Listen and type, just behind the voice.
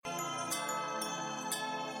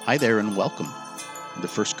Hi there and welcome. The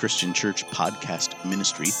First Christian Church podcast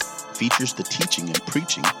ministry features the teaching and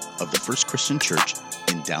preaching of the First Christian Church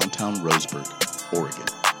in downtown Roseburg, Oregon.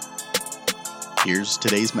 Here's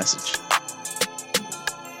today's message.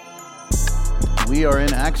 We are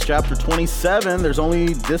in Acts chapter 27. There's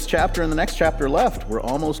only this chapter and the next chapter left. We're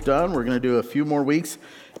almost done. We're going to do a few more weeks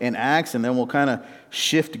in Acts, and then we'll kind of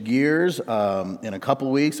shift gears. In a couple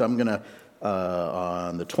weeks, I'm going to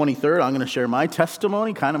on the 23rd, I'm going to share my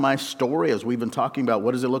testimony, kind of my story, as we've been talking about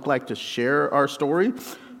what does it look like to share our story.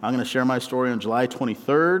 I'm going to share my story on July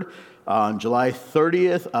 23rd. On July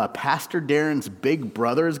 30th, Pastor Darren's big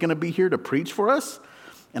brother is going to be here to preach for us,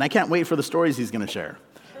 and I can't wait for the stories he's going to share.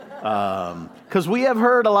 Because we have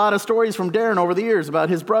heard a lot of stories from Darren over the years about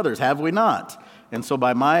his brothers, have we not? And so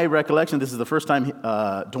by my recollection, this is the first time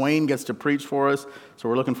Dwayne gets to preach for us, so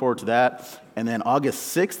we're looking forward to that. And then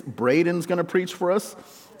August 6th, Braden's going to preach for us,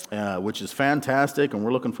 which is fantastic, and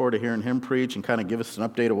we're looking forward to hearing him preach and kind of give us an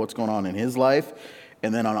update of what's going on in his life.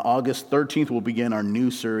 And then on August 13th, we'll begin our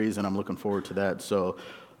new series, and I'm looking forward to that. So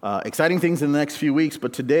exciting things in the next few weeks,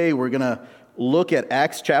 but today we're going to look at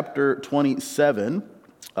Acts chapter 27.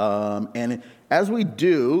 And as we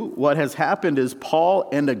do, what has happened is Paul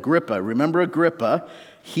and Agrippa. Remember Agrippa?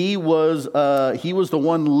 He was the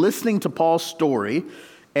one listening to Paul's story,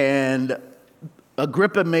 and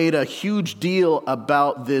Agrippa made a huge deal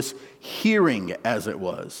about this hearing, as it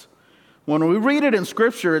was. When we read it in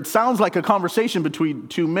Scripture, it sounds like a conversation between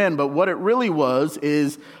two men, but what it really was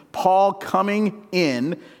is Paul coming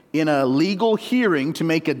in a legal hearing to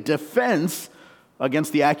make a defense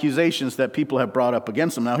against the accusations that people have brought up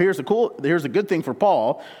against him. Now, here's the good thing for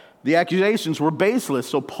Paul. The accusations were baseless,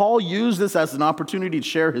 so Paul used this as an opportunity to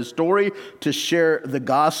share his story, to share the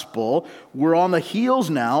gospel. We're on the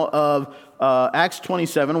heels now of Acts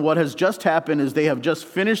 27. What has just happened is they have just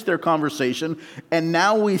finished their conversation, and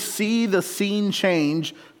now we see the scene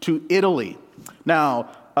change to Italy.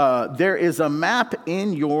 Now, there is a map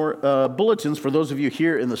in your bulletins for those of you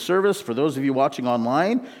here in the service. For those of you watching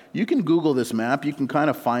online, you can Google this map. You can kind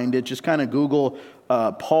of find it. Just kind of Google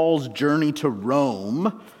Paul's journey to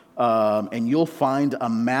Rome, and you'll find a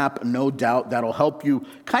map, no doubt, that'll help you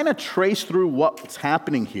kind of trace through what's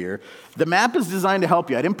happening here. The map is designed to help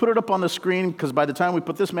you. I didn't put it up on the screen because by the time we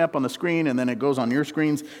put this map on the screen and then it goes on your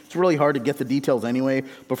screens, it's really hard to get the details anyway.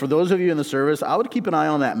 But for those of you in the service, I would keep an eye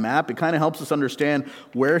on that map. It kind of helps us understand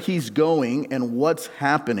where he's going and what's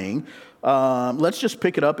happening. Let's just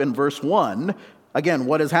pick it up in verse 1. Again,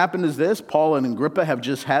 what has happened is this. Paul and Agrippa have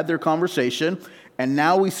just had their conversation, and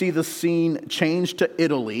now we see the scene change to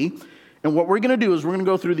Italy. And what we're going to do is we're going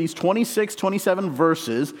to go through these 26, 27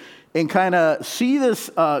 verses and kind of see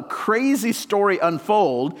this crazy story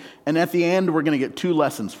unfold. And at the end, we're going to get 2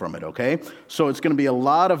 lessons from it, okay? So it's going to be a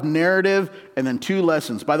lot of narrative and then 2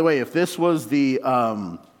 lessons. By the way, if this was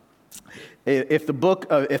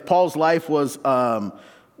if Paul's life was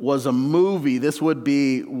a movie, this would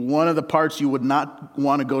be one of the parts you would not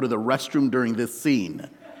want to go to the restroom during this scene.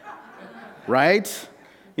 Right?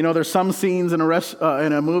 You know, there's some scenes in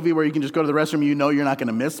a movie where you can just go to the restroom, you know you're not going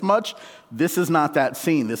to miss much. This is not that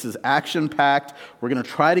scene. This is action-packed. We're going to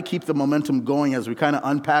try to keep the momentum going as we kind of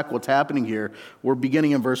unpack what's happening here. We're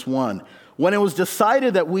beginning in verse 1. When it was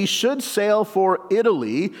decided that we should sail for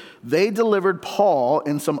Italy, they delivered Paul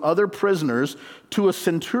and some other prisoners to a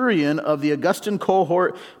centurion of the Augustan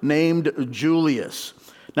cohort named Julius.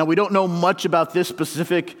 Now, we don't know much about this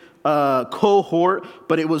specific cohort,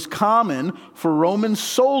 but it was common for Roman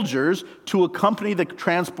soldiers to accompany the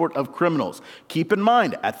transport of criminals. Keep in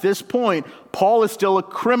mind, at this point, Paul is still a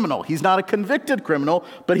criminal. He's not a convicted criminal,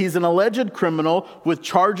 but he's an alleged criminal with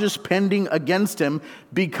charges pending against him,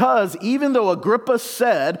 because even though Agrippa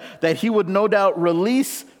said that he would no doubt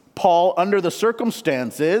release Paul under the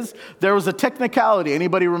circumstances, there was a technicality.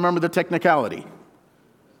 Anybody remember the technicality?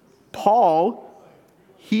 Paul,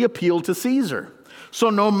 he appealed to Caesar. So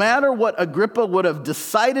no matter what Agrippa would have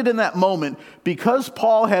decided in that moment, because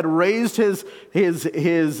Paul had raised his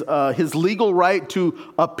legal right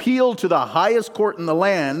to appeal to the highest court in the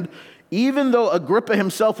land, even though Agrippa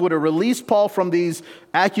himself would have released Paul from these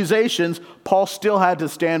accusations, Paul still had to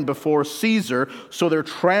stand before Caesar, so they're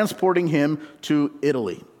transporting him to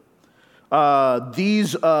Italy.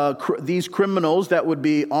 These criminals that would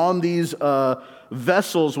be on these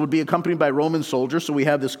vessels would be accompanied by Roman soldiers, so we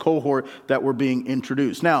have this cohort that were being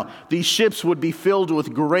introduced. Now, these ships would be filled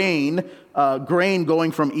with grain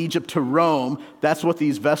going from Egypt to Rome. That's what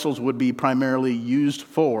these vessels would be primarily used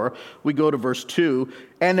for. We go to verse 2.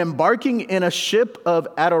 And embarking in a ship of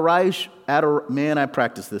I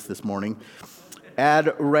practiced this morning.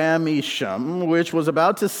 Adramyttium, which was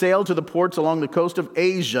about to sail to the ports along the coast of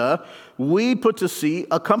Asia, we put to sea,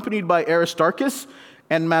 accompanied by Aristarchus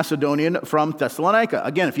and Macedonian from Thessalonica.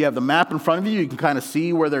 Again, if you have the map in front of you, you can kind of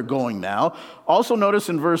see where they're going now. Also notice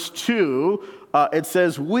in verse 2, it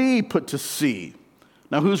says, we put to sea.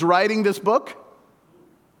 Now, who's writing this book?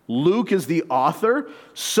 Luke is the author,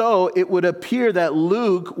 so it would appear that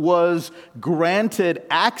Luke was granted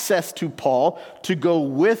access to Paul to go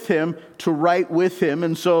with him, to write with him.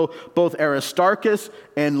 And so both Aristarchus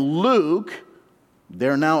and Luke,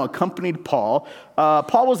 they're now accompanied Paul.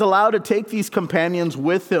 Paul was allowed to take these companions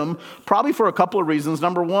with him, probably for a couple of reasons.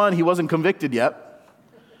 Number one, he wasn't convicted yet.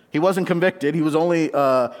 He wasn't convicted. He was only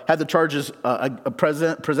had the charges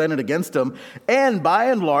presented against him. And by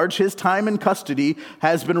and large, his time in custody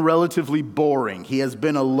has been relatively boring. He has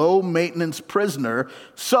been a low-maintenance prisoner,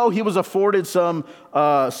 so he was afforded some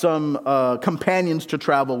companions to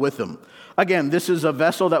travel with him. Again, this is a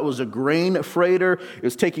vessel that was a grain freighter. It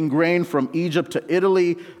was taking grain from Egypt to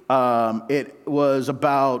Italy. It was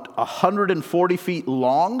about 140 feet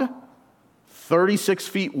long, 36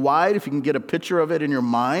 feet wide, if you can get a picture of it in your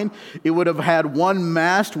mind. It would have had one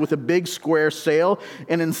mast with a big square sail,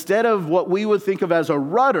 and instead of what we would think of as a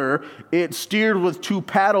rudder, it steered with two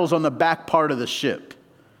paddles on the back part of the ship.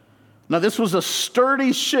 Now, this was a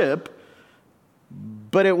sturdy ship,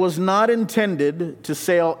 but it was not intended to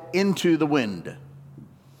sail into the wind.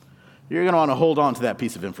 You're going to want to hold on to that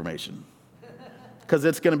piece of information, because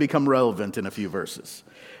it's going to become relevant in a few verses.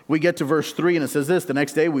 We get to verse 3, and it says this: the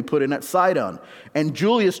next day we put in at Sidon, and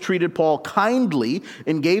Julius treated Paul kindly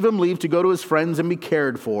and gave him leave to go to his friends and be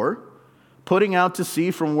cared for, putting out to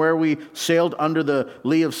sea from where we sailed under the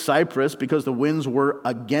lee of Cyprus because the winds were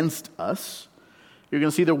against us. You're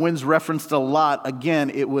going to see the winds referenced a lot. Again,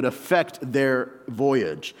 it would affect their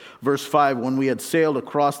voyage. Verse 5, when we had sailed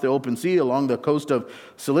across the open sea along the coast of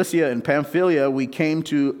Cilicia and Pamphylia, we came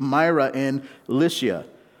to Myra in Lycia.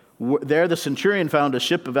 There the centurion found a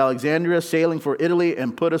ship of Alexandria sailing for Italy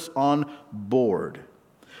and put us on board.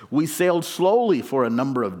 We sailed slowly for a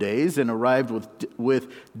number of days and arrived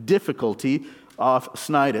with difficulty off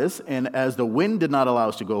Cnidus, and as the wind did not allow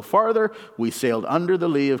us to go farther, we sailed under the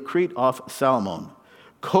lee of Crete off Salmon.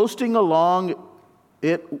 Coasting along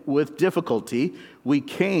it with difficulty, we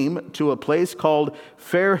came to a place called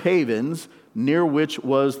Fair Havens, near which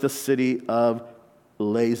was the city of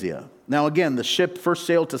Lasea. Now again, the ship first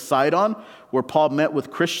sailed to Sidon, where Paul met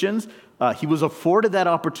with Christians. He was afforded that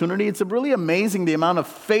opportunity. It's really amazing the amount of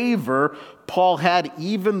favor Paul had,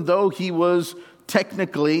 even though he was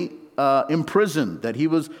technically imprisoned, that he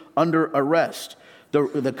was under arrest.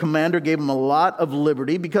 The commander gave him a lot of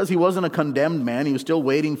liberty because he wasn't a condemned man. He was still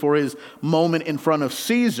waiting for his moment in front of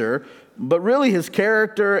Caesar. But really his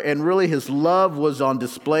character and really his love was on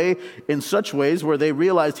display in such ways where they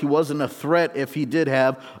realized he wasn't a threat if he did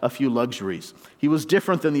have a few luxuries. He was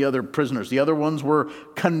different than the other prisoners. The other ones were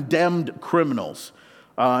condemned criminals.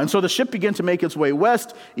 And so the ship began to make its way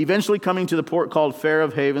west, eventually coming to the port called Fair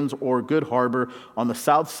of Havens, or Good Harbor, on the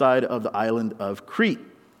south side of the island of Crete.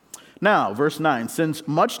 Now, verse 9, since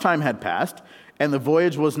much time had passed, and the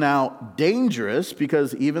voyage was now dangerous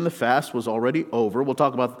because even the fast was already over. We'll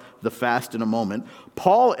talk about the fast in a moment.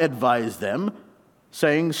 Paul advised them,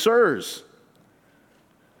 saying, Sirs,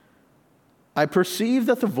 I perceive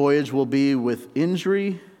that the voyage will be with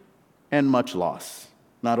injury and much loss,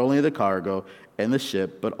 not only of the cargo and the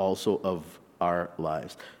ship, but also of our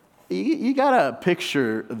lives. You got to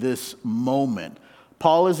picture this moment.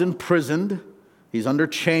 Paul is imprisoned. He's under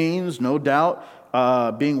chains, no doubt,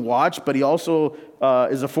 being watched, but he also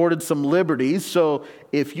is afforded some liberties. So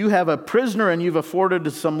if you have a prisoner and you've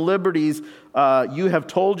afforded some liberties, you have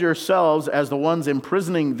told yourselves as the ones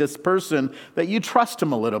imprisoning this person that you trust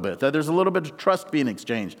him a little bit, that there's a little bit of trust being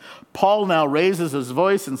exchanged. Paul now raises his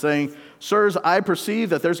voice and saying, Sirs, I perceive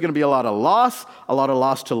that there's going to be a lot of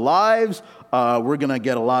loss to lives. We're going to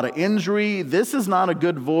get a lot of injury. This is not a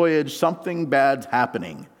good voyage. Something bad's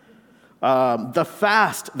happening. The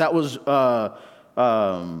fast that was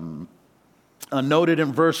noted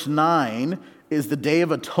in verse 9 is the Day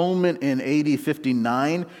of Atonement in AD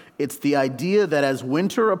 59. It's the idea that as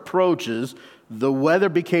winter approaches, the weather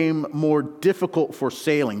became more difficult for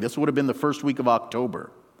sailing. This would have been the first week of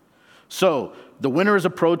October. So the winter is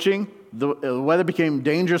approaching. The weather became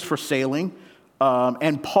dangerous for sailing.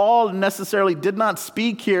 And Paul necessarily did not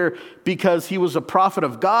speak here because he was a prophet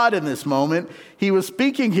of God in this moment. He was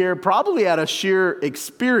speaking here probably out of sheer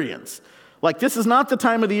experience. Like, this is not the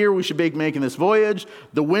time of the year we should be making this voyage.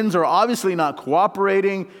 The winds are obviously not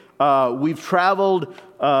cooperating. We've traveled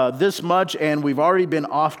this much, and we've already been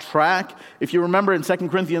off track. If you remember in 2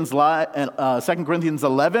 Corinthians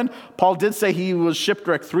 11, Paul did say he was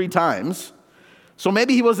shipwrecked 3 times. So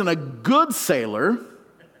maybe he wasn't a good sailor,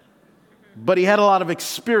 but he had a lot of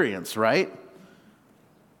experience, right?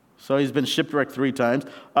 So he's been shipwrecked 3 times.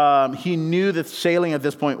 He knew that sailing at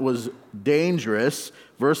this point was dangerous.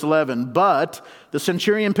 Verse 11, but the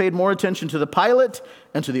centurion paid more attention to the pilot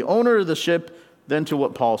and to the owner of the ship than to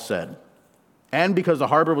what Paul said. And because the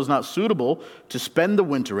harbor was not suitable to spend the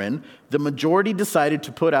winter in, the majority decided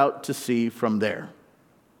to put out to sea from there.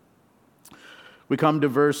 We come to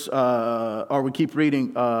we keep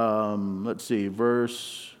reading, on the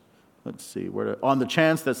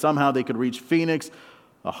chance that somehow they could reach Phoenix,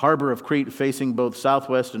 a harbor of Crete facing both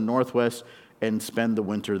southwest and northwest, and spend the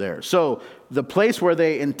winter there. So the place where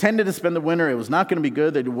they intended to spend the winter, it was not going to be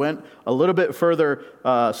good. They went a little bit further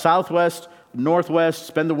southwest, northwest,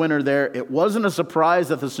 spend the winter there. It wasn't a surprise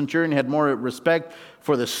that the centurion had more respect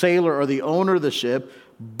for the sailor or the owner of the ship,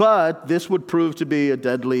 but this would prove to be a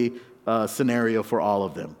deadly scenario for all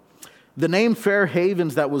of them. The name Fair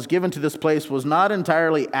Havens that was given to this place was not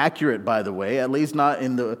entirely accurate, by the way, at least not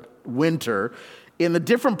in the winter. In the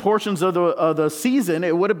different portions of the season,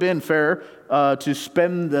 it would have been fair to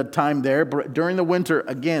spend the time there. But during the winter,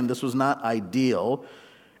 again, this was not ideal.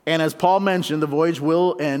 And as Paul mentioned, the voyage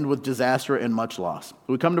will end with disaster and much loss.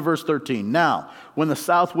 We come to verse 13. Now, when the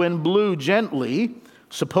south wind blew gently,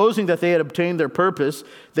 supposing that they had obtained their purpose,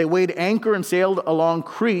 they weighed anchor and sailed along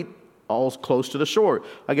Crete, all close to the shore.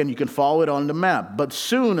 Again, you can follow it on the map. But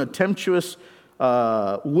soon a tempestuous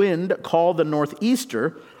wind called the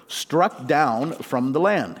northeaster struck down from the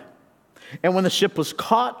land. And when the ship was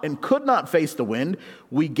caught and could not face the wind,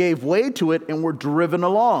 we gave way to it and were driven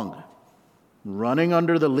along. Running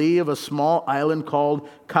under the lee of a small island called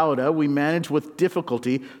Cauda, we managed with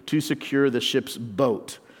difficulty to secure the ship's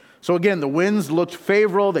boat. So again, the winds looked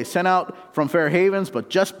favorable. They sent out from Fair Havens, but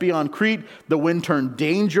just beyond Crete, the wind turned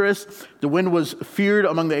dangerous. The wind was feared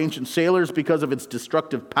among the ancient sailors because of its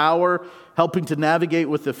destructive power, helping to navigate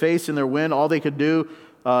with the face in their wind. All they could do,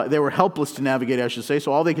 they were helpless to navigate, I should say.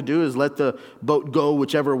 So all they could do is let the boat go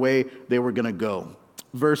whichever way they were going to go.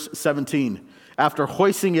 Verse 17, after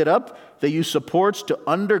hoisting it up, they used supports to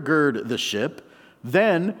undergird the ship.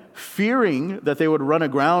 Then, fearing that they would run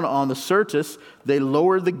aground on the Syrtis, they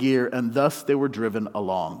lowered the gear, and thus they were driven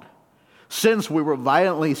along. Since we were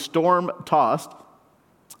violently storm-tossed,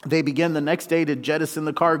 they began the next day to jettison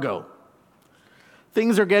the cargo.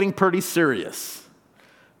 Things are getting pretty serious.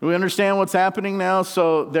 Do we understand what's happening now?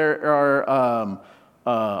 So there are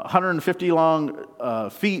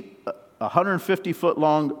 150-foot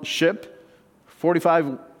long ship,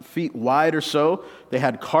 45 feet wide or so. They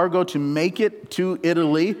had cargo to make it to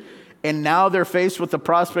Italy, and now they're faced with the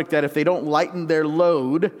prospect that if they don't lighten their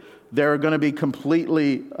load, they're going to be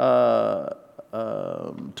completely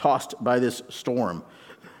tossed by this storm.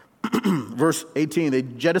 Verse 18, they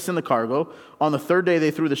jettisoned the cargo. On the 3rd day, they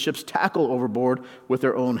threw the ship's tackle overboard with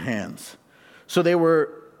their own hands. So they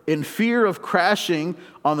were in fear of crashing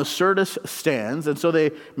on the Syrtis stands, and so they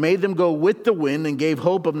made them go with the wind and gave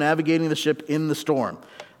hope of navigating the ship in the storm.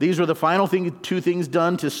 These were the final 2 things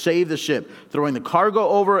done to save the ship, throwing the cargo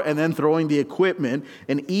over and then throwing the equipment.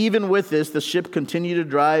 And even with this, the ship continued to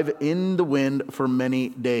drive in the wind for many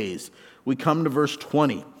days. We come to verse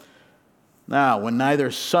 20. Now, when neither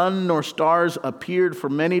sun nor stars appeared for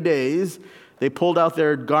many days, they pulled out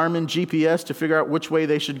their Garmin GPS to figure out which way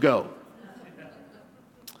they should go.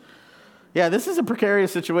 Yeah, this is a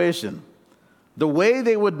precarious situation. The way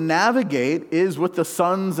they would navigate is with the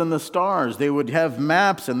suns and the stars. They would have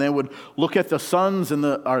maps, and they would look at the sun,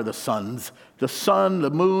 the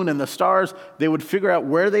moon, and the stars. They would figure out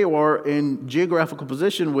where they were in geographical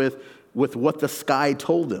position with what the sky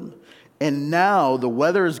told them. And now the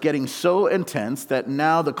weather is getting so intense that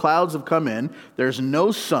now the clouds have come in. There's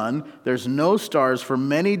no sun, there's no stars for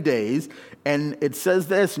many days. And it says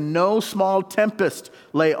this, no small tempest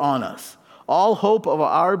lay on us. All hope of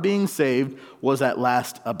our being saved was at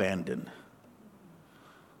last abandoned.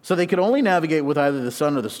 So they could only navigate with either the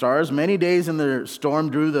sun or the stars. Many days in the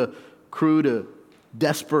storm drew the crew to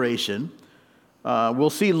desperation.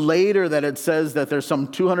 We'll see later that it says that there's some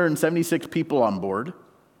 276 people on board,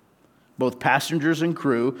 both passengers and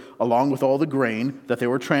crew, along with all the grain that they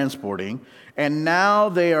were transporting. And now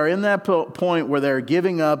they are in that point where they're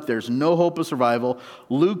giving up. There's no hope of survival.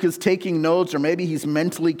 Luke is taking notes, or maybe he's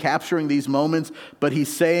mentally capturing these moments, but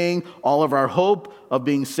he's saying all of our hope of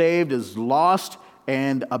being saved is lost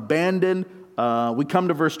and abandoned. We come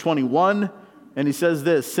to verse 21. And he says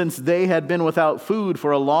this, since they had been without food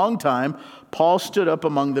for a long time, Paul stood up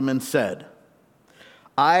among them and said,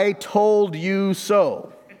 I told you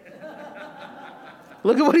so.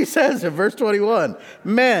 Look at what he says in verse 21.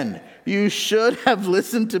 Men, you should have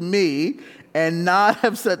listened to me and not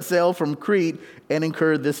have set sail from Crete and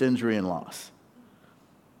incurred this injury and loss.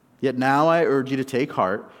 Yet now I urge you to take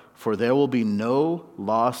heart, for there will be no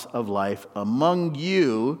loss of life among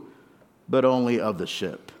you, but only of the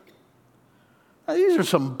ship. Now, these are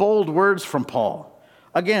some bold words from Paul.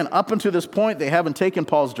 Again, up until this point, they haven't taken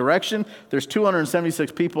Paul's direction. There's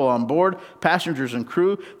 276 people on board, passengers and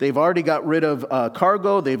crew. They've already got rid of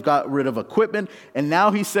cargo. They've got rid of equipment. And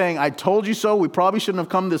now he's saying, I told you so. We probably shouldn't have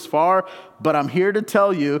come this far. But I'm here to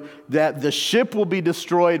tell you that the ship will be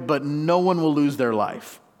destroyed, but no one will lose their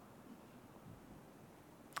life.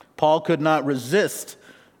 Paul could not resist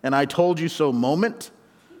an I told you so moment.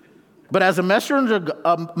 But as a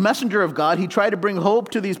messenger of God, he tried to bring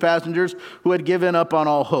hope to these passengers who had given up on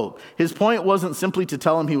all hope. His point wasn't simply to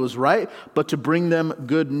tell them he was right, but to bring them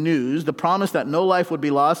good news. The promise that no life would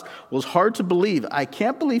be lost was hard to believe. I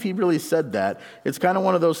can't believe he really said that. It's kind of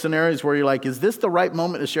one of those scenarios where you're like, is this the right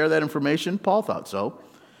moment to share that information? Paul thought so.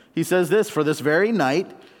 He says this, for this very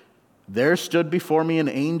night, there stood before me an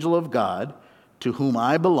angel of God to whom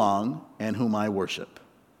I belong and whom I worship.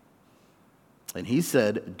 And he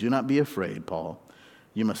said, do not be afraid, Paul.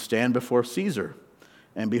 You must stand before Caesar.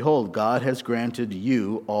 And behold, God has granted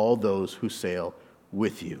you all those who sail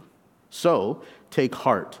with you. So take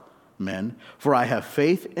heart, men, for I have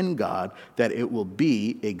faith in God that it will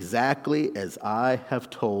be exactly as I have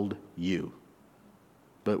told you.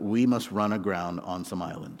 But we must run aground on some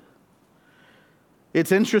island.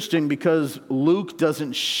 It's interesting because Luke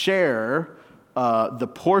doesn't share the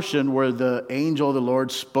portion where the angel of the Lord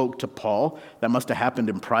spoke to Paul. That must have happened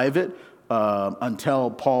in private until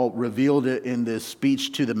Paul revealed it in this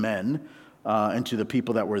speech to the men and to the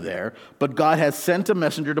people that were there. But God has sent a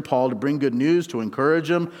messenger to Paul to bring good news, to encourage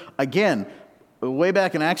him. Again, way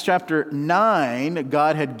back in Acts chapter 9,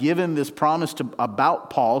 God had given this promise about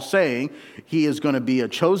Paul, saying he is going to be a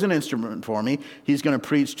chosen instrument for me. He's going to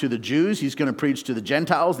preach to the Jews. He's going to preach to the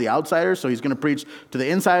Gentiles, the outsiders. So he's going to preach to the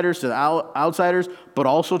insiders, to the outsiders, but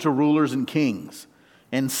also to rulers and kings.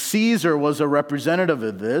 And Caesar was a representative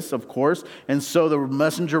of this, of course. And so the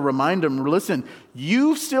messenger reminded him, listen,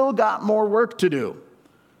 you've still got more work to do.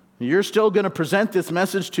 You're still going to present this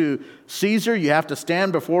message to Caesar. You have to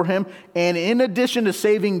stand before him. And in addition to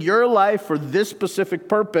saving your life for this specific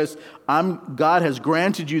purpose, God has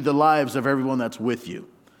granted you the lives of everyone that's with you.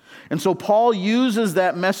 And so Paul uses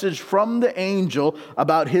that message from the angel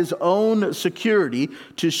about his own security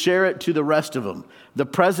to share it to the rest of them. The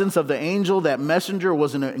presence of the angel, that messenger,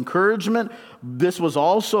 was an encouragement. This was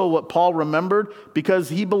also what Paul remembered because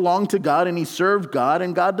he belonged to God and he served God,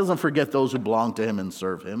 and God doesn't forget those who belong to him and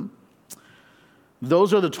serve him.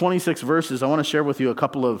 Those are the 26 verses. I want to share with you a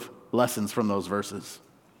couple of lessons from those verses.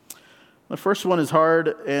 The first one is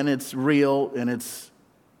hard, and it's real, and it's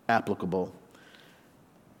applicable.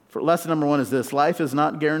 Lesson number one is this: life is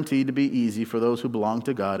not guaranteed to be easy for those who belong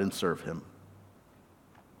to God and serve him.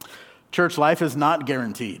 Church, life is not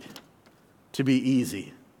guaranteed to be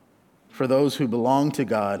easy for those who belong to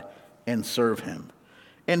God and serve him.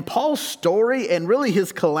 And Paul's story and really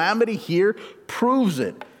his calamity here proves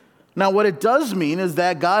it. Now, what it does mean is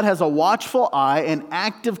that God has a watchful eye and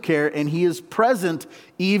active care, and he is present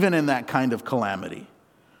even in that kind of calamity.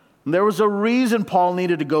 There was a reason Paul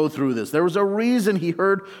needed to go through this. There was a reason he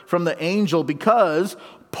heard from the angel, because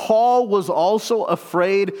Paul was also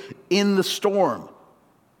afraid in the storm.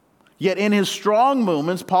 Yet in his strong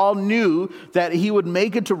moments, Paul knew that he would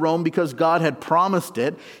make it to Rome because God had promised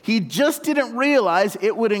it. He just didn't realize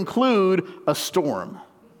it would include a storm.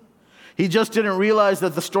 He just didn't realize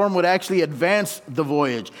that the storm would actually advance the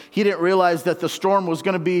voyage. He didn't realize that the storm was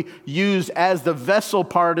going to be used as the vessel,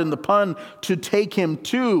 pardon the pun, to take him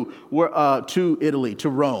to Italy, to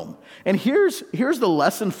Rome. And here's the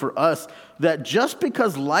lesson for us, that just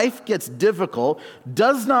because life gets difficult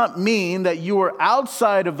does not mean that you are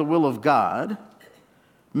outside of the will of God.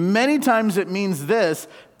 Many times it means this: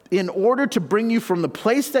 in order to bring you from the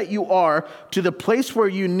place that you are to the place where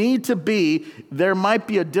you need to be, there might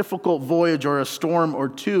be a difficult voyage or a storm or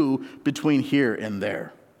two between here and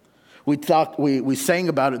there. We sang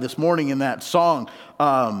about it this morning in that song.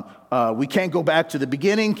 We can't go back to the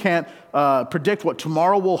beginning, can't predict what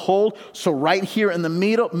tomorrow will hold. So right here in the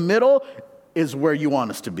middle is where you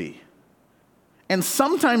want us to be. And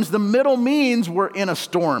sometimes the middle means we're in a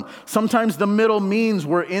storm. Sometimes the middle means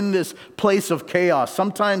we're in this place of chaos.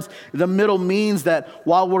 Sometimes the middle means that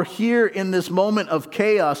while we're here in this moment of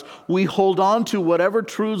chaos, we hold on to whatever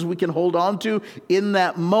truths we can hold on to in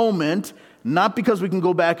that moment, not because we can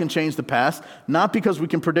go back and change the past, not because we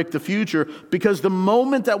can predict the future, because the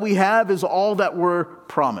moment that we have is all that we're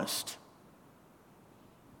promised.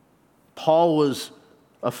 Paul was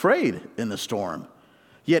afraid in the storm.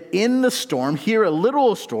 Yet in the storm, here a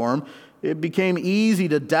literal storm, it became easy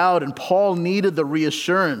to doubt, and Paul needed the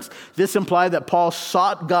reassurance. This implied that Paul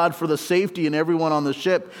sought God for the safety in everyone on the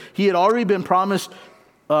ship. He had already been promised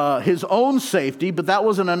his own safety, but that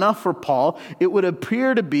wasn't enough for Paul. It would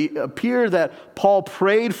appear that Paul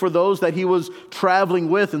prayed for those that he was traveling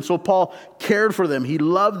with, and so Paul cared for them. He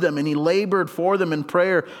loved them, and he labored for them in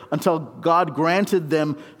prayer until God granted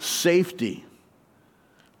them safety.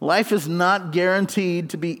 Life is not guaranteed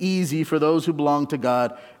to be easy for those who belong to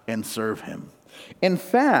God and serve Him. In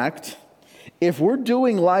fact, if we're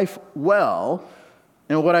doing life well,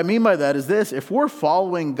 and what I mean by that is this: if we're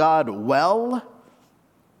following God well,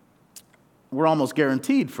 we're almost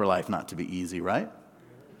guaranteed for life not to be easy, right?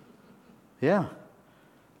 Yeah.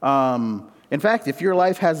 In fact, if your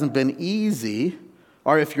life hasn't been easy,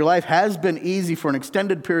 or if your life has been easy for an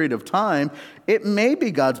extended period of time, it may be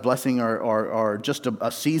God's blessing or just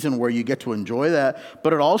a season where you get to enjoy that.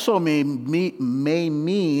 But it also may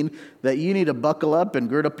mean that you need to buckle up and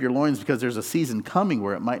gird up your loins because there's a season coming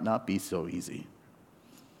where it might not be so easy.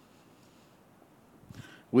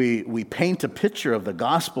 We paint a picture of the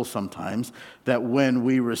gospel sometimes that when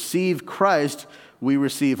we receive Christ, we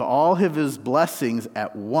receive all of His blessings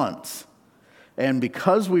at once. And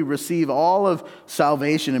because we receive all of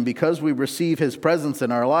salvation and because we receive His presence in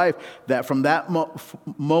our life, that from that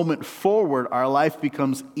moment forward, our life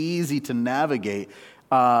becomes easy to navigate.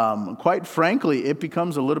 Quite frankly, it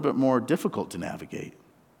becomes a little bit more difficult to navigate.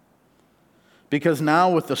 Because now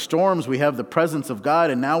with the storms, we have the presence of God,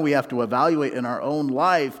 and now we have to evaluate in our own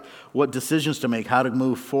life what decisions to make, how to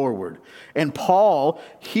move forward. And Paul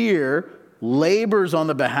here labors on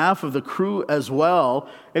the behalf of the crew as well.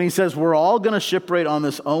 And he says, we're all going to shipwreck on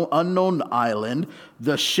this unknown island.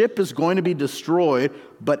 The ship is going to be destroyed,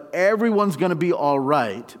 but everyone's going to be all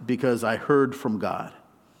right because I heard from God.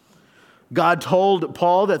 God told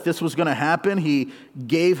Paul that this was going to happen. He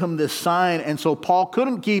gave him this sign. And so Paul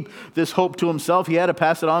couldn't keep this hope to himself. He had to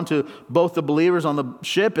pass it on to both the believers on the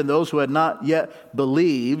ship and those who had not yet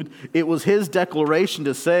believed. It was his declaration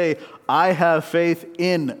to say, I have faith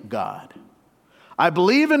in God. I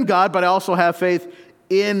believe in God, but I also have faith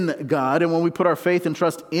in God. And when we put our faith and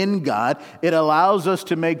trust in God, it allows us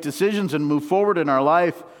to make decisions and move forward in our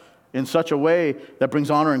life in such a way that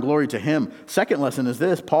brings honor and glory to Him. Second lesson is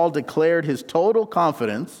this: Paul declared his total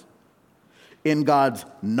confidence in God's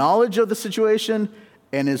knowledge of the situation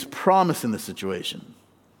and His promise in the situation.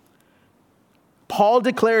 Paul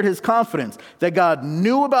declared his confidence that God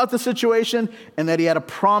knew about the situation and that He had a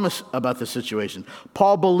promise about the situation.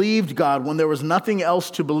 Paul believed God when there was nothing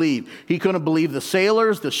else to believe. He couldn't believe the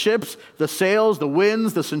sailors, the ships, the sails, the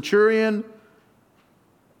winds, the centurion.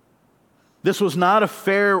 This was not a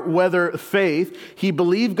fair weather faith. He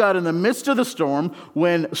believed God in the midst of the storm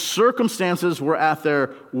when circumstances were at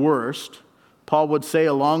their worst. Paul would say,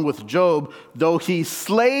 along with Job, though He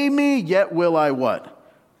slay me, yet will I what?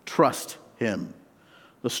 Trust Him.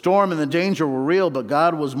 The storm and the danger were real, but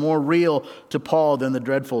God was more real to Paul than the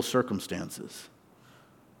dreadful circumstances.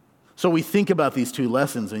 So we think about these two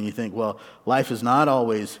lessons and you think, well, life is not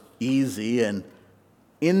always easy. And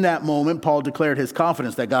in that moment, Paul declared his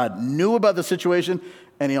confidence that God knew about the situation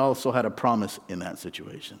and He also had a promise in that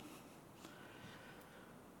situation.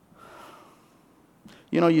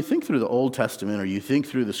 You know, you think through the Old Testament or you think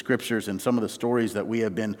through the scriptures and some of the stories that we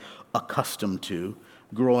have been accustomed to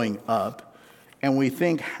growing up, and we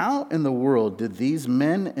think, how in the world did these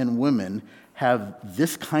men and women have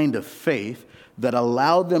this kind of faith that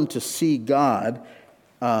allowed them to see God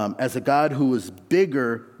as a God who was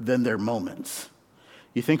bigger than their moments?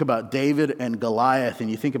 You think about David and Goliath, and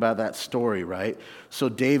you think about that story, right? So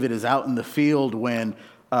David is out in the field when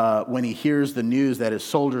he hears the news that his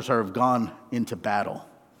soldiers have gone into battle.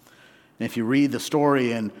 And if you read the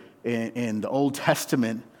story in the Old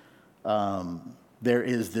Testament, there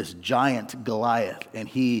is this giant Goliath, and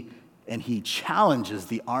he challenges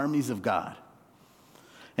the armies of God.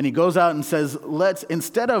 And he goes out and says, "Let's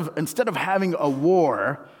instead of having a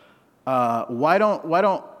war, why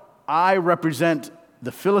don't I represent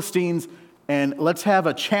the Philistines, and let's have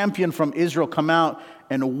a champion from Israel come out,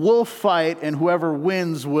 and we'll fight, and whoever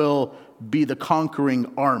wins will be the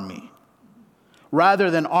conquering army."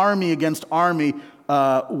 Rather than army against army,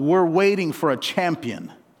 we're waiting for a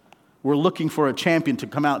champion. We're looking for a champion to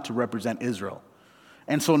come out to represent Israel.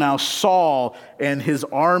 And so now Saul and his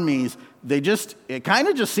armies, it kind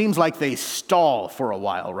of just seems like they stall for a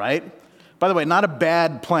while, right? By the way, not a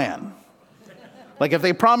bad plan. Like if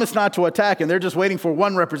they promise not to attack and they're just waiting for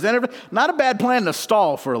one representative, not a bad plan to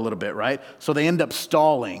stall for a little bit, right? So they end up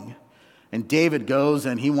stalling. And David goes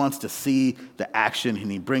and he wants to see the action,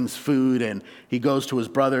 and he brings food, and he goes to his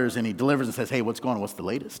brothers and he delivers and says, hey, what's going on? What's the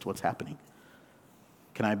latest? What's happening?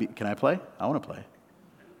 Can I play? I want to play.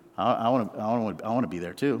 I want to be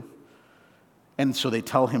there too. And so they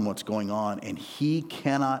tell him what's going on, and he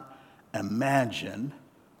cannot imagine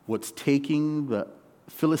what's taking the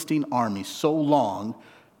Philistine army so long,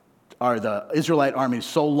 or the Israelite army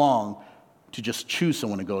so long, to just choose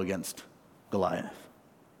someone to go against Goliath.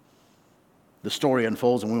 The story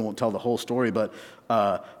unfolds, and we won't tell the whole story, but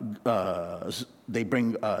they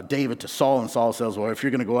bring David to Saul, and Saul says, well, if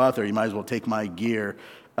you're going to go out there, you might as well take my gear.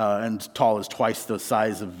 And Saul is twice the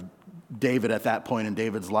size of David at that point in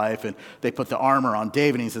David's life, and they put the armor on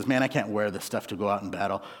David, and he says, man, I can't wear this stuff to go out in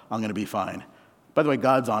battle. I'm going to be fine. By the way,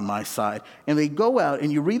 God's on my side. And they go out,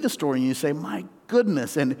 and you read the story, and you say, my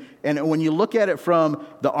goodness. And when you look at it from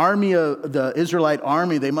the army of the Israelite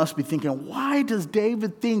army, they must be thinking, why does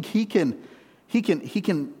David think he can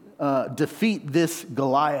defeat this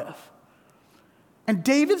Goliath? And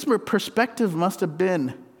David's perspective must have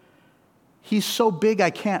been, he's so big I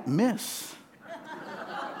can't miss.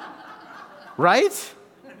 Right?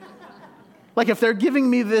 Like if they're giving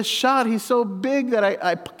me this shot, he's so big that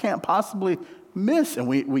I can't possibly miss. And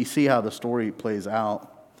we see how the story plays out.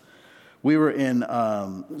 We were in,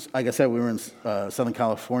 like I said, we were in Southern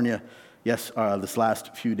California, this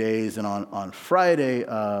last few days. And on Friday,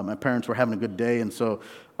 my parents were having a good day. And so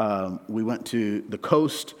we went to the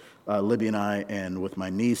coast, Libby and I, and with my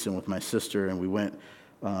niece and with my sister. And we went,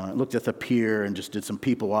 looked at the pier and just did some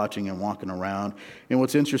people watching and walking around. And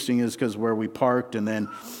what's interesting is because where we parked, and then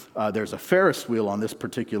there's a Ferris wheel on this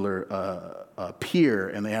particular pier,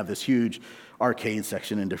 and they have this huge arcade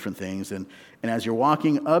section and different things. And as you're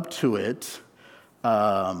walking up to it,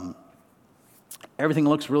 everything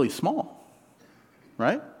looks really small,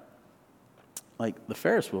 right? Like the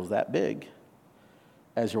Ferris wheel's that big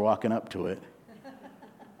as you're walking up to it.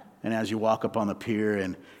 And as you walk up on the pier,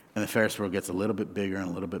 and the Ferris wheel gets a little bit bigger and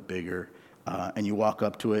a little bit bigger, and you walk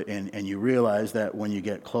up to it, and you realize that when you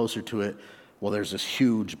get closer to it, well, there's this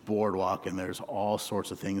huge boardwalk, and there's all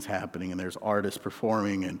sorts of things happening, and there's artists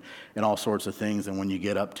performing, and all sorts of things. And when you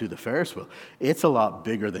get up to the Ferris wheel, it's a lot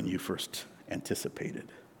bigger than you first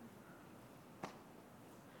anticipated.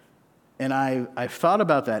 And I thought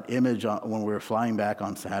about that image when we were flying back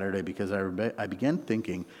on Saturday, because I began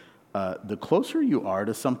thinking, the closer you are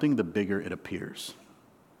to something, the bigger it appears.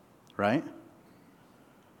 Right?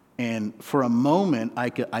 And for a moment,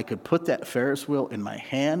 I could put that Ferris wheel in my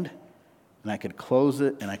hand, and I could close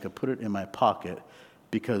it, and I could put it in my pocket,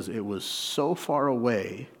 because it was so far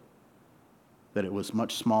away that it was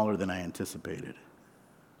much smaller than I anticipated.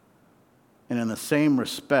 And in the same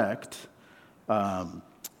respect,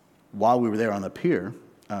 while we were there on the pier,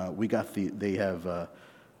 they have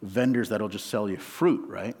vendors that'll just sell you fruit,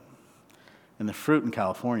 right? And the fruit in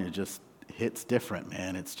California just hits different,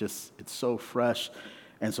 man. It's so fresh.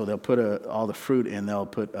 And so they'll put all the fruit in, they'll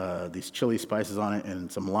put these chili spices on it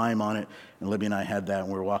and some lime on it. And Libby and I had that, and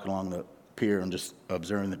we were walking along the pier and just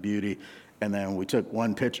observing the beauty. And then we took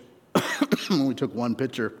one picture of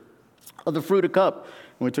the fruit, a cup.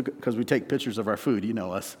 And because we take pictures of our food, you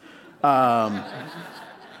know us.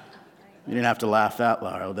 You didn't have to laugh that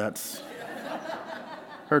loud. That's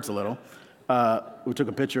hurts a little. We took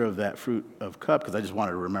a picture of that fruit of cup because I just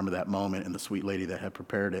wanted to remember that moment and the sweet lady that had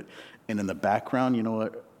prepared it. And in the background, you know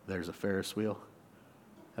what? There's a Ferris wheel.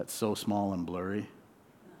 That's so small and blurry.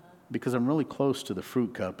 Because I'm really close to the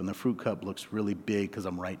fruit cup, and the fruit cup looks really big because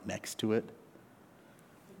I'm right next to it.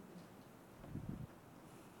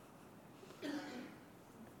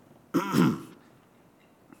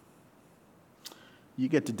 You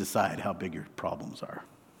get to decide how big your problems are.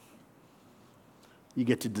 You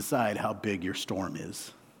get to decide how big your storm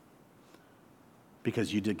is,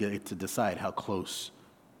 because you get to decide how close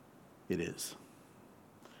it is.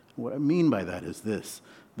 What I mean by that is this: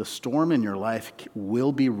 the storm in your life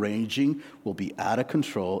will be raging, will be out of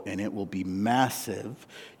control, and it will be massive.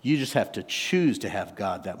 You just have to choose to have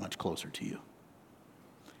God that much closer to you.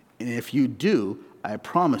 And if you do, I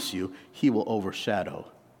promise you, He will overshadow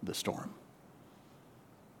the storm.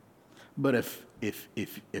 But if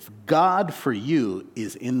God for you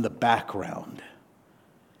is in the background,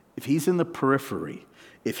 if he's in the periphery,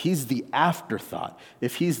 if he's the afterthought,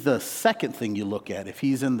 if he's the second thing you look at, if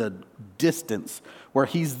he's in the distance where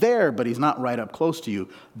he's there but he's not right up close to you,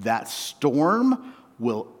 that storm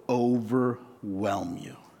will overwhelm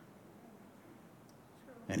you.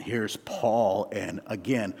 And here's Paul, and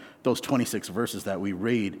again, those 26 verses that we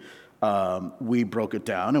read, we broke it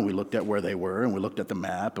down and we looked at where they were and we looked at the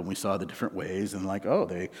map and we saw the different ways and like, oh,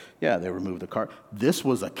 they removed the car. This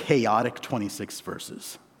was a chaotic 26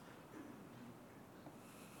 verses.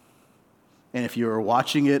 And if you were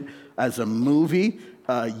watching it as a movie,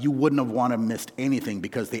 you wouldn't have wanted to miss anything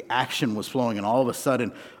because the action was flowing and all of a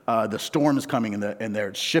sudden the storm is coming and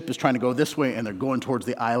their ship is trying to go this way and they're going towards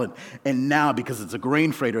the island. And now because it's a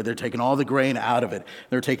grain freighter, they're taking all the grain out of it.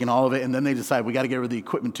 They're taking all of it and then they decide we got to get rid of the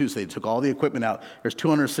equipment too. So they took all the equipment out. There's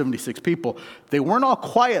 276 people. They weren't all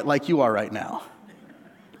quiet like you are right now.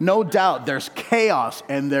 No doubt there's chaos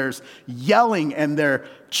and there's yelling and their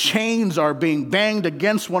chains are being banged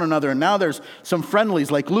against one another. And now there's some friendlies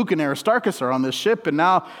like Luke and Aristarchus are on this ship. And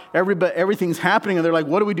now everything's happening. And they're like,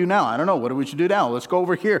 what do we do now? I don't know. What do we should do now? Let's go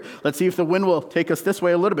over here. Let's see if the wind will take us this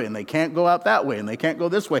way a little bit. And they can't go out that way. And they can't go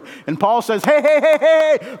this way. And Paul says,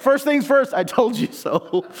 hey, first things first. I told you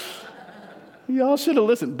so. Y'all should have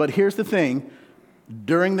listened. But here's the thing.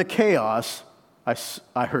 During the chaos,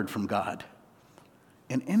 I heard from God.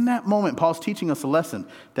 And in that moment, Paul's teaching us a lesson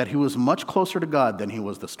that he was much closer to God than he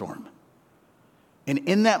was the storm. And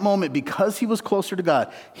in that moment, because he was closer to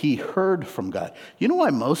God, he heard from God. You know why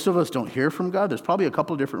most of us don't hear from God? There's probably a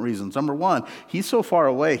couple of different reasons. Number one, he's so far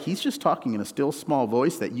away, he's just talking in a still small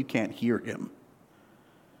voice that you can't hear him.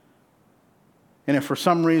 And if for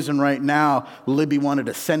some reason right now, Libby wanted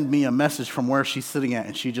to send me a message from where she's sitting at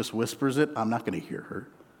and she just whispers it, I'm not going to hear her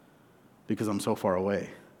because I'm so far away.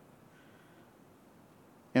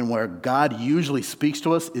 And where God usually speaks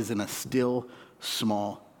to us is in a still,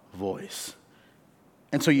 small voice.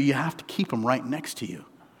 And so you have to keep him right next to you.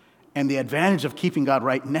 And the advantage of keeping God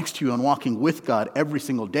right next to you and walking with God every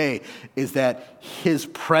single day is that his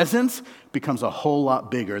presence becomes a whole lot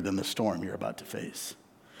bigger than the storm you're about to face.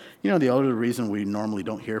 You know, the other reason we normally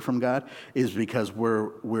don't hear from God is because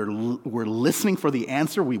we're listening for the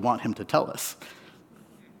answer we want him to tell us.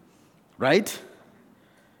 Right?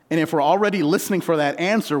 And if we're already listening for that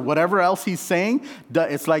answer, whatever else he's saying,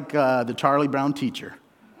 it's like the Charlie Brown teacher.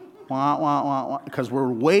 Wah, wah, wah, wah, because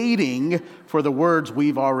we're waiting for the words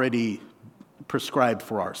we've already prescribed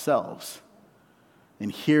for ourselves.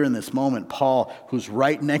 And here in this moment, Paul, who's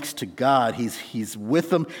right next to God, he's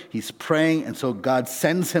with him, he's praying, and so God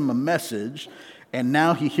sends him a message, and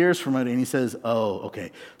now he hears from it, and he says, oh,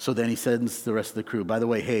 okay. So then he sends the rest of the crew, by the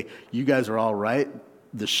way, hey, you guys are all right.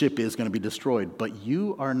 The ship is going to be destroyed, but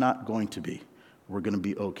you are not going to be. We're going to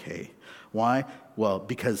be okay. Why? Well,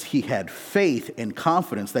 because he had faith and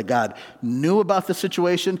confidence that God knew about the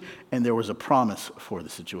situation and there was a promise for the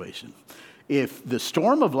situation. If the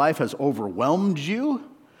storm of life has overwhelmed you,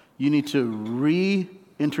 you need to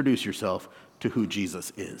reintroduce yourself to who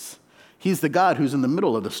Jesus is. He's the God who's in the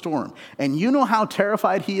middle of the storm. And you know how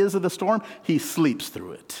terrified he is of the storm? He sleeps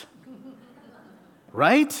through it.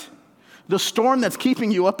 Right? The storm that's keeping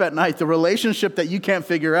you up at night, the relationship that you can't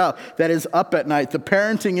figure out that is up at night, the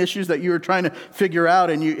parenting issues that you were trying to figure out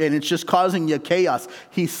and it's just causing you chaos.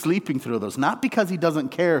 He's sleeping through those, not because he doesn't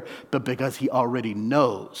care, but because he already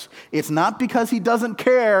knows. It's not because he doesn't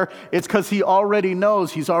care, it's because he already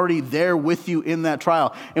knows. He's already there with you in that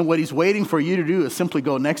trial. And what he's waiting for you to do is simply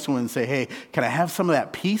go next to him and say, hey, can I have some of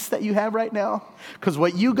that peace that you have right now? Because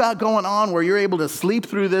what you got going on where you're able to sleep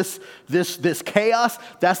through this chaos,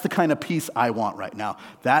 that's the kind of peace I want right now.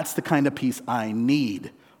 That's the kind of peace I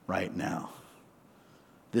need right now.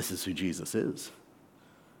 This is who Jesus is.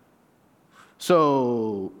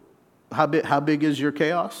 So, how big is your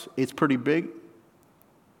chaos? It's pretty big.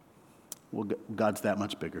 Well, God's that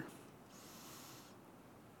much bigger.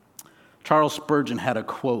 Charles Spurgeon had a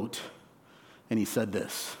quote, and he said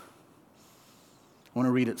this. I want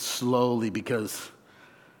to read it slowly because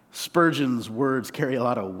Spurgeon's words carry a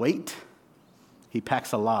lot of weight. He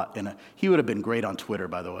packs a lot. He would have been great on Twitter,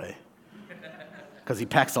 by the way, because he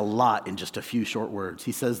packs a lot in just a few short words.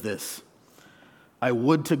 He says this, I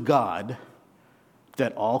would to God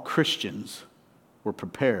that all Christians were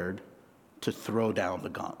prepared to throw down the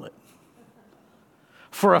gauntlet.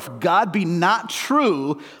 For if God be not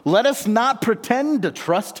true, let us not pretend to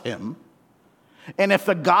trust him. And if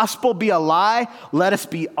the gospel be a lie, let us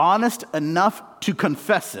be honest enough to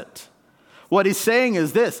confess it. What he's saying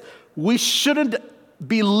is this, we shouldn't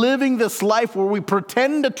be living this life where we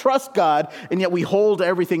pretend to trust God and yet we hold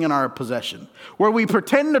everything in our possession. Where we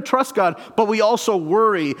pretend to trust God, but we also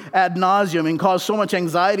worry ad nauseum and cause so much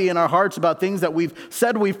anxiety in our hearts about things that we've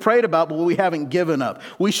said we've prayed about, but we haven't given up.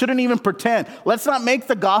 We shouldn't even pretend. Let's not make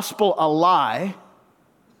the gospel a lie.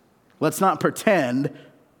 Let's not pretend,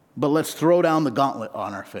 but let's throw down the gauntlet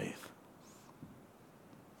on our faith.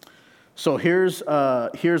 So here's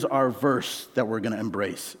our verse that we're going to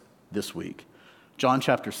embrace this week. John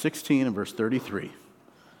chapter 16 and verse 33.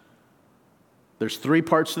 There's 3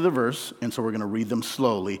 parts to the verse, and so we're going to read them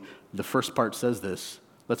slowly. The first part says this.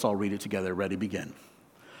 Let's all read it together. Ready, begin.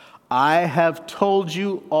 I have told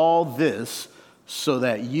you all this so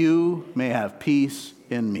that you may have peace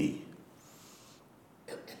in me.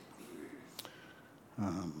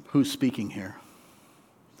 Who's speaking here?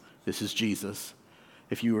 This is Jesus.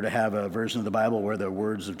 If you were to have a version of the Bible where the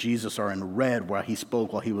words of Jesus are in red, where he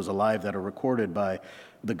spoke while he was alive, that are recorded by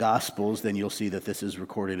the Gospels, then you'll see that this is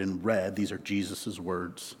recorded in red. These are Jesus'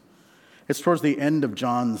 words. It's towards the end of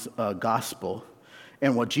John's Gospel,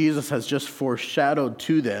 and what Jesus has just foreshadowed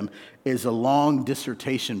to them is a long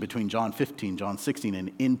dissertation between John 15, John 16,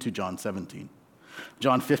 and into John 17.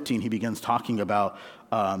 John 15, he begins talking about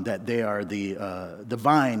that they are the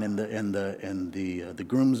vine and the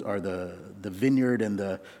grooms are the vineyard and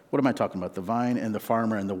what am I talking about? The vine and the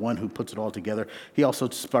farmer and the one who puts it all together. He also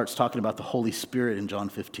starts talking about the Holy Spirit in John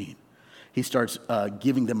 15. He starts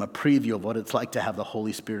giving them a preview of what it's like to have the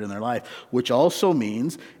Holy Spirit in their life, which also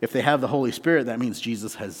means if they have the Holy Spirit, that means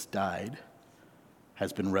Jesus has died,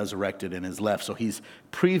 has been resurrected, and is left. So he's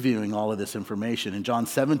previewing all of this information. In John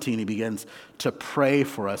 17, he begins to pray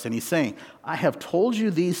for us, and he's saying, I have told you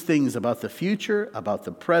these things about the future, about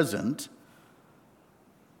the present,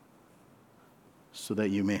 so that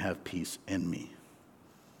you may have peace in me.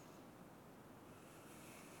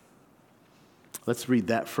 Let's read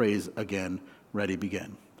that phrase again. Ready,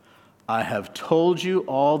 begin. I have told you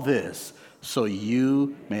all this so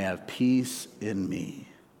you may have peace in me.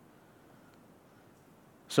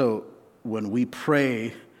 So when we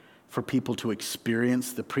pray for people to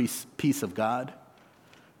experience the peace of God,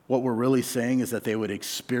 what we're really saying is that they would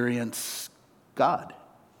experience God.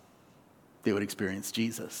 They would experience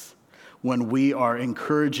Jesus. When we are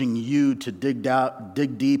encouraging you to dig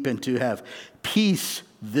deep and to have peace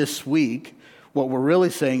this week, what we're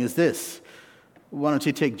really saying is this: why don't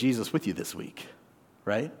you take Jesus with you this week,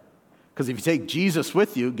 right? Because if you take Jesus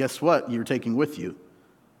with you, guess what you're taking with you?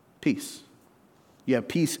 Peace. You have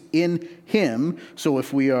peace in him. So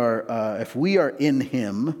if we are in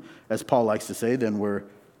him, as Paul likes to say, then we're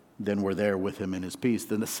there with him in his peace.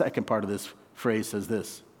 Then the second part of this phrase says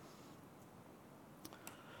this.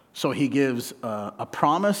 So he gives a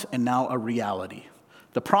promise and now a reality.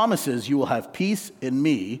 The promise is you will have peace in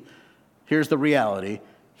me. Here's the reality.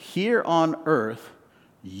 Here on earth,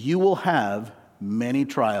 you will have many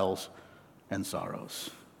trials and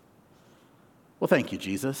sorrows. Well, thank you,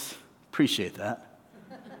 Jesus. Appreciate that.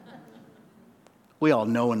 We all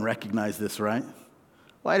know and recognize this, right?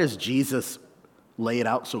 Why does Jesus lay it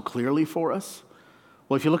out so clearly for us?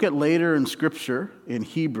 Well, if you look at later in Scripture, in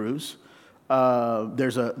Hebrews,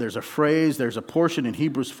 there's a phrase, there's a portion in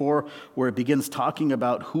Hebrews 4 where it begins talking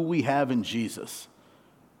about who we have in Jesus.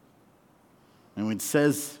 And when it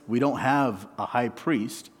says we don't have a high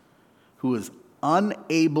priest who is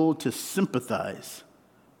unable to sympathize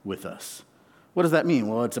with us. What does that mean?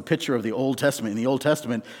 Well, it's a picture of the Old Testament. In the Old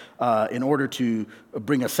Testament, in order to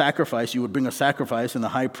bring a sacrifice, you would bring a sacrifice, and the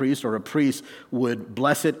high priest or a priest would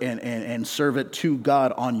bless it and serve it to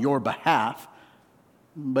God on your behalf.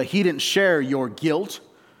 But he didn't share your guilt.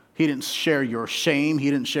 He didn't share your shame. He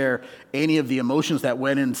didn't share any of the emotions that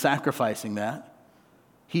went in sacrificing that.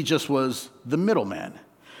 He just was the middleman.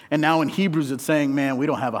 And now in Hebrews, it's saying, man, we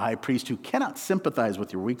don't have a high priest who cannot sympathize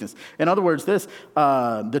with your weakness. In other words,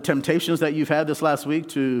 the temptations that you've had this last week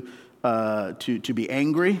to be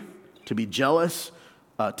angry, to be jealous,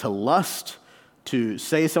 to lust, to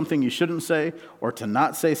say something you shouldn't say, or to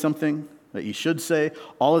not say something that you should say,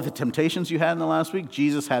 all of the temptations you had in the last week,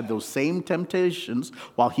 Jesus had those same temptations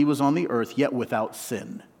while he was on the earth, yet without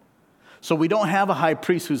sin. So we don't have a high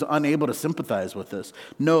priest who's unable to sympathize with us.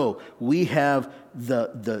 No, we have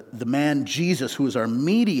the man Jesus who is our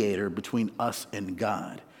mediator between us and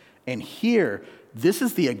God. And here, this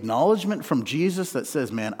is the acknowledgement from Jesus that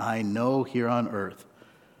says, man, I know here on earth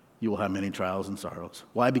you will have many trials and sorrows.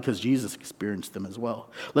 Why? Because Jesus experienced them as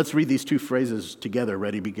well. Let's read these two phrases together.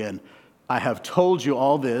 Ready, begin. I have told you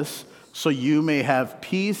all this so you may have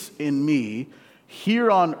peace in me.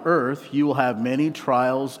 Here on earth, you will have many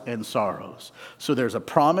trials and sorrows. So there's a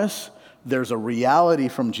promise, there's a reality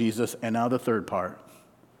from Jesus, and now the third part.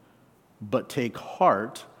 but take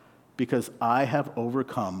heart because I have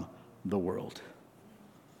overcome the world.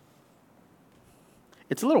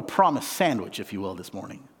 It's a little promise sandwich, if you will, this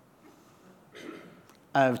morning.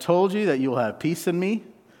 I have told you that you will have peace in me.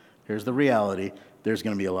 Here's the reality. There's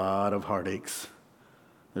going to be a lot of heartaches.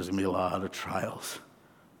 There's going to be a lot of trials.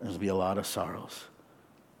 There's going to be a lot of sorrows.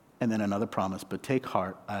 And then another promise, but take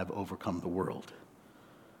heart, I have overcome the world.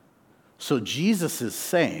 So Jesus is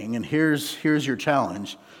saying, and here's your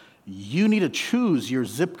challenge, you need to choose your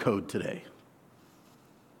zip code today.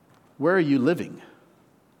 Where are you living?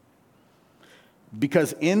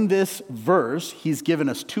 Because in this verse, he's given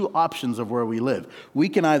us two options of where we live. We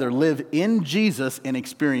can either live in Jesus and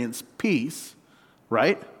experience peace,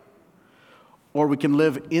 right? Or we can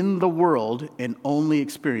live in the world and only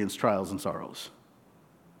experience trials and sorrows.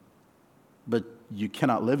 But you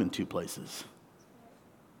cannot live in two places.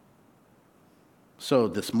 So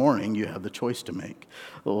this morning, you have the choice to make.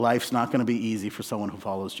 Life's not going to be easy for someone who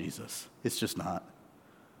follows Jesus. It's just not.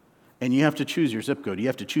 And you have to choose your zip code. You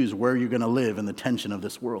have to choose where you're going to live in the tension of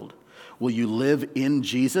this world. Will you live in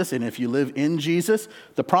Jesus? And if you live in Jesus,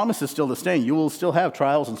 the promise is still the same. You will still have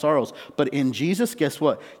trials and sorrows. But in Jesus, guess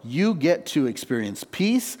what? You get to experience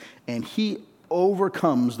peace, and he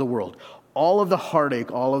overcomes the world. All of the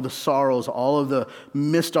heartache, all of the sorrows, all of the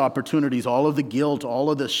missed opportunities, all of the guilt, all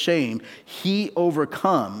of the shame, he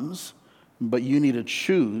overcomes, but you need to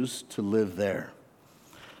choose to live there.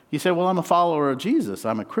 You say, well, I'm a follower of Jesus.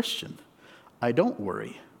 I'm a Christian. I don't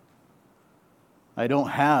worry. I don't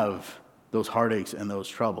have those heartaches and those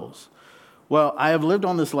troubles. Well, I have lived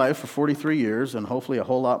on this life for 43 years and hopefully a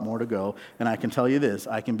whole lot more to go. And I can tell you this,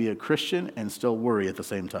 I can be a Christian and still worry at the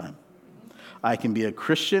same time. I can be a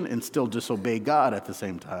Christian and still disobey God at the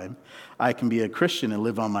same time. I can be a Christian and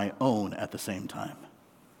live on my own at the same time.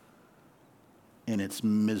 And it's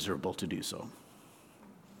miserable to do so.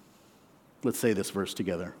 Let's say this verse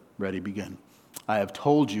together. Ready, begin. I have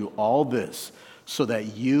told you all this so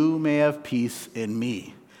that you may have peace in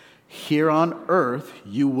me. Here on earth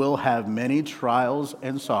you will have many trials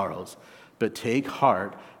and sorrows, but take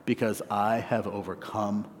heart because I have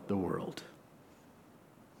overcome the world.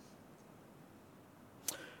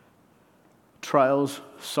 Trials,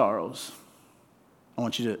 sorrows. I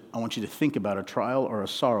want you to think about a trial or a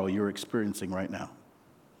sorrow you're experiencing right now.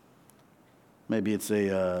 Maybe it's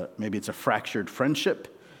a fractured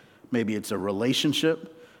friendship. Maybe it's a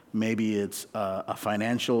relationship. Maybe it's a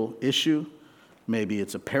financial issue. Maybe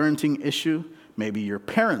it's a parenting issue. Maybe your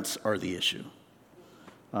parents are the issue.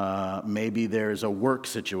 Maybe there's a work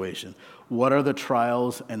situation. What are the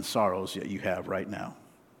trials and sorrows that you have right now?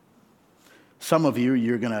 Some of you,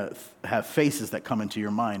 you're going to have faces that come into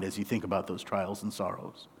your mind as you think about those trials and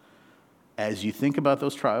sorrows. As you think about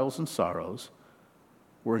those trials and sorrows,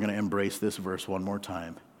 we're going to embrace this verse one more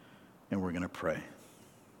time, and we're going to pray.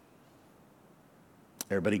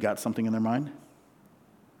 Everybody got something in their mind?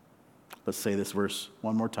 Let's say this verse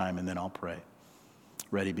one more time, and then I'll pray.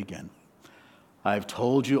 Ready, begin. I've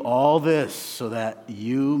told you all this so that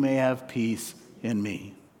you may have peace in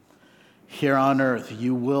me. Here on earth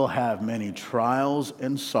you will have many trials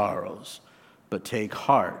and sorrows, but take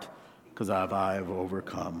heart because I've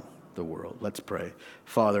overcome the world. Let's pray.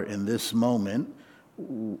 Father, in this moment,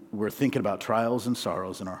 we're thinking about trials and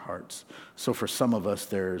sorrows in our hearts. So for some of us,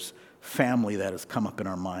 there's family that has come up in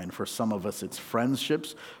our mind. For some of us, it's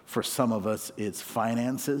friendships. For some of us, it's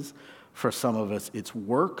finances. For some of us, it's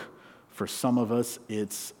work. For some of us,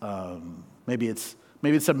 it's maybe it's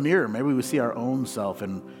a mirror. Maybe we see our own self,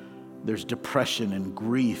 and there's depression and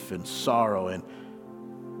grief and sorrow, and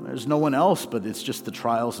there's no one else, but it's just the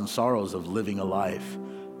trials and sorrows of living a life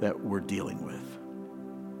that we're dealing with.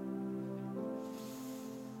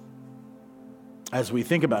 As we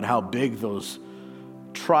think about how big those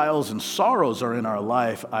trials and sorrows are in our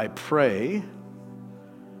life, I pray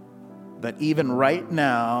that even right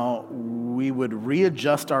now, we would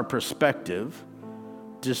readjust our perspective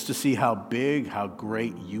just to see how big, how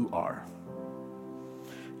great you are.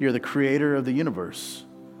 You're the creator of the universe.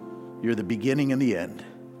 You're the beginning and the end.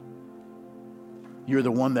 You're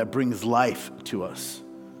the one that brings life to us.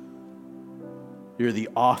 You're the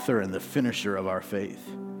author and the finisher of our faith.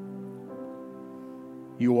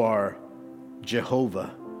 You are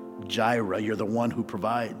Jehovah Jireh. You're the one who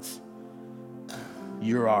provides.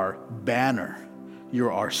 You're our banner.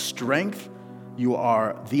 You're our strength. You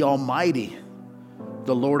are the Almighty.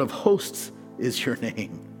 The Lord of hosts is your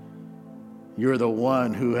name. You're the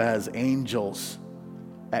one who has angels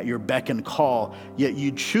at your beck and call, yet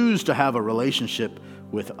you choose to have a relationship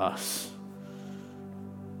with us.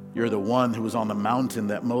 You're the one who was on the mountain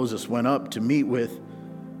that Moses went up to meet with,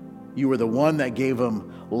 You were the one that gave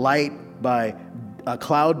them light by a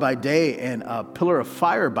cloud by day and a pillar of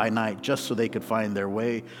fire by night, just so they could find their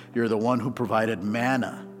way. You're the one who provided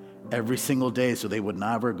manna every single day so they would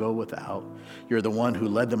never go without. You're the one who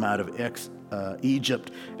led them out of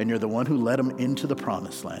Egypt, and you're the one who led them into the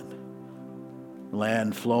promised land,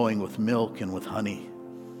 land flowing with milk and with honey.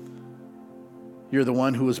 You're the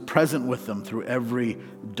one who was present with them through every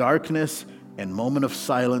darkness and moment of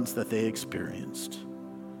silence that they experienced.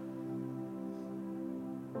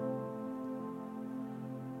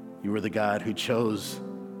 You were the God who chose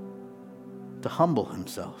to humble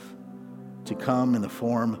himself, to come in the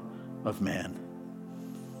form of man.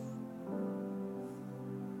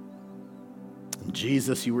 And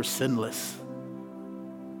Jesus, you were sinless.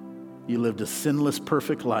 You lived a sinless,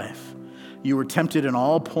 perfect life. You were tempted in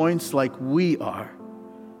all points like we are,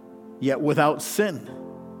 yet without sin.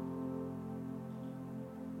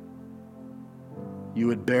 You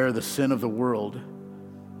would bear the sin of the world,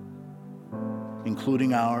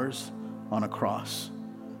 including ours, on a cross.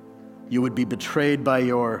 You would be betrayed by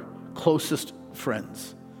your closest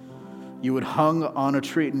friends. You would hung on a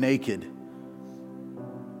tree naked,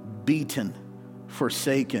 beaten,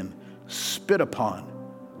 forsaken, spit upon,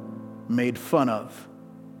 made fun of,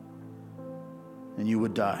 and you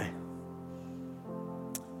would die.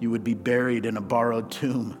 You would be buried in a borrowed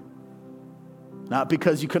tomb, not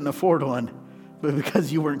because you couldn't afford one, but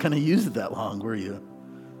because you weren't going to use it that long, were you?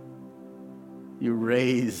 You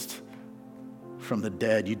raised from the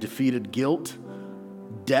dead. You defeated guilt,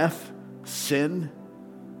 death, sin.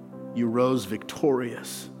 You rose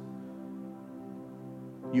victorious.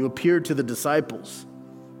 You appeared to the disciples.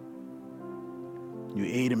 You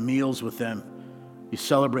ate meals with them. You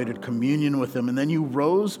celebrated communion with them. And then you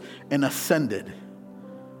rose and ascended.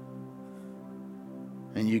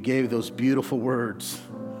 And you gave those beautiful words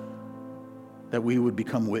that we would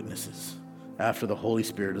become witnesses after the Holy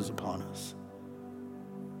Spirit is upon us.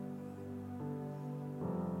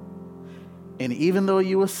 And even though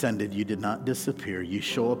you ascended, you did not disappear. You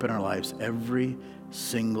show up in our lives every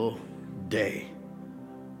single day.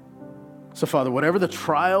 So, Father, whatever the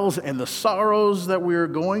trials and the sorrows that we're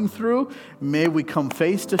going through, may we come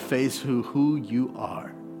face to face with who you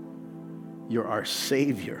are. You're our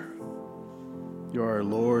Savior. You're our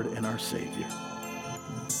Lord and our Savior.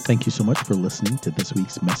 Thank you so much for listening to this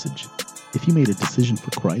week's message. If you made a decision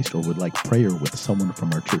for Christ or would like prayer with someone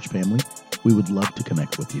from our church family, we would love to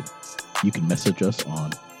connect with you. You can message us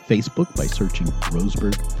on Facebook by searching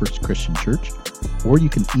Roseburg First Christian Church, or you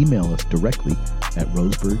can email us directly at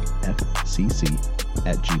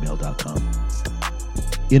roseburgfcc@gmail.com.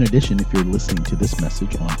 In addition, if you're listening to this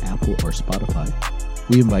message on Apple or Spotify,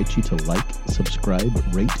 we invite you to like, subscribe,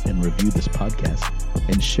 rate, and review this podcast,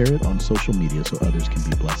 and share it on social media so others can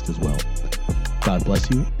be blessed as well. God bless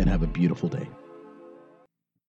you, and have a beautiful day.